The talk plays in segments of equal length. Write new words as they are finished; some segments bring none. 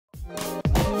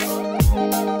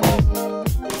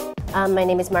My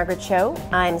name is Margaret Cho.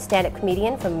 I'm a stand-up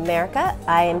comedian from America.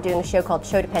 I am doing a show called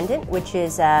Show Dependent, which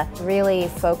is really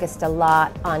focused a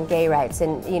lot on gay rights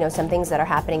and some things that are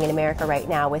happening in America right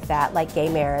now with that, like gay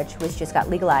marriage, which just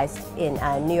got legalized in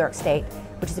New York State,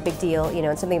 which is a big deal,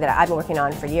 and something that I've been working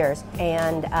on for years.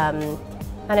 And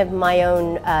kind of my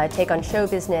own take on show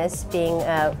business, being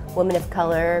a woman of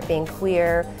color, being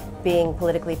queer, being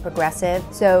politically progressive.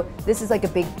 So this is like a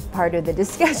big part of the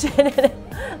discussion,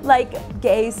 like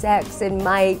gay sex and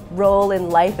my role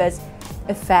in life as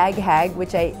a fag hag,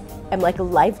 which I am like a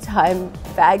lifetime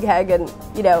fag hag, and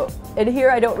and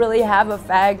here I don't really have a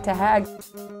fag to hag.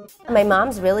 My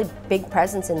mom's really big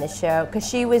presence in this show because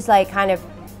she was like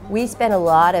we spent a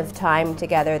lot of time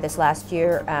together this last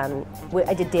year.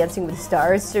 I did Dancing with the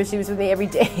Stars, so she was with me every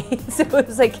day. So it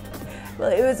was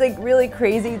like really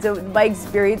crazy. So my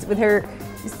experience with her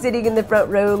sitting in the front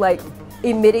row, like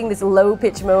emitting this low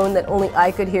pitch moan that only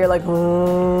I could hear, like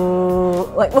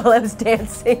while I was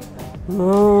dancing.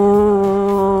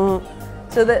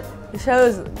 So that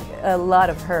shows a lot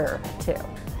of her too.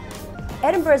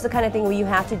 Edinburgh is the kind of thing where you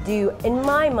have to do, in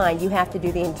my mind, you have to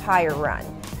do the entire run.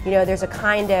 There's a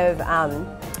kind of,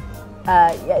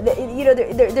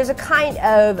 there's a kind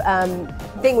of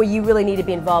thing where you really need to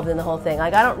be involved in the whole thing.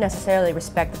 Like, I don't necessarily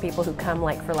respect the people who come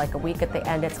for a week at the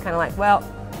end. It's kind of like, well,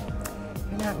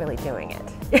 you're not really doing it.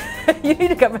 You need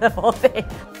to cover the whole thing.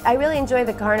 I really enjoy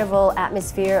the carnival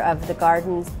atmosphere of the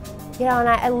gardens, and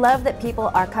I love that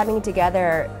people are coming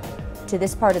together to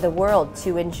this part of the world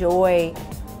to enjoy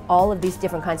all of these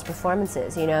different kinds of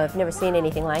performances. I've never seen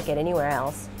anything like it anywhere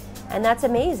else. And that's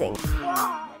amazing.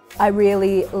 I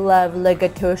really love Le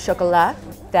Gâteau Chocolat.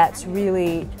 That's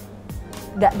really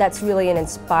an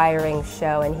inspiring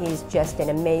show, and he's just an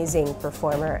amazing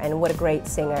performer, and what a great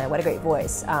singer, what a great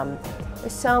voice.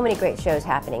 There's so many great shows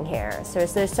happening here, so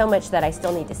there's so much that I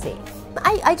still need to see.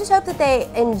 I just hope that they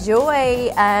enjoy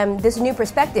this new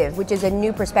perspective, which is a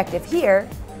new perspective here,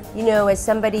 as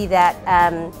somebody that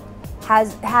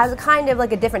has a kind of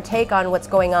like a different take on what's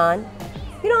going on.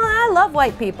 I love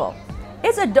white people.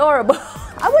 It's adorable.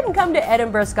 I wouldn't come to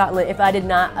Edinburgh, Scotland if I did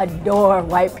not adore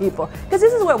white people, because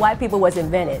this is where white people was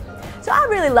invented. So I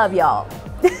really love y'all.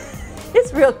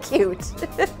 It's real cute.